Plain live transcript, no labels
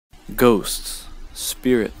Ghosts,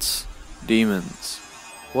 spirits, demons.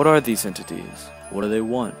 What are these entities? What do they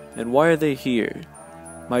want? And why are they here?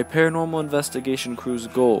 My paranormal investigation crew's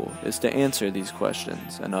goal is to answer these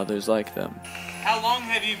questions and others like them. How long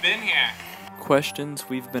have you been here? Questions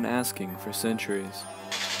we've been asking for centuries.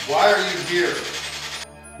 Why are you here?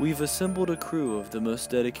 We've assembled a crew of the most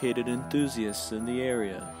dedicated enthusiasts in the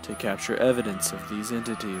area to capture evidence of these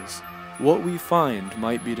entities. What we find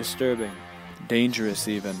might be disturbing, dangerous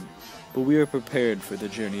even, but we are prepared for the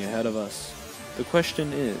journey ahead of us. The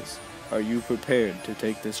question is, are you prepared to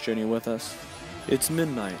take this journey with us? It's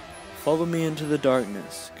midnight. Follow me into the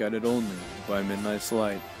darkness, guided only by midnight's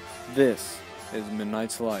light. This is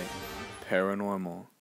Midnight's Light Paranormal.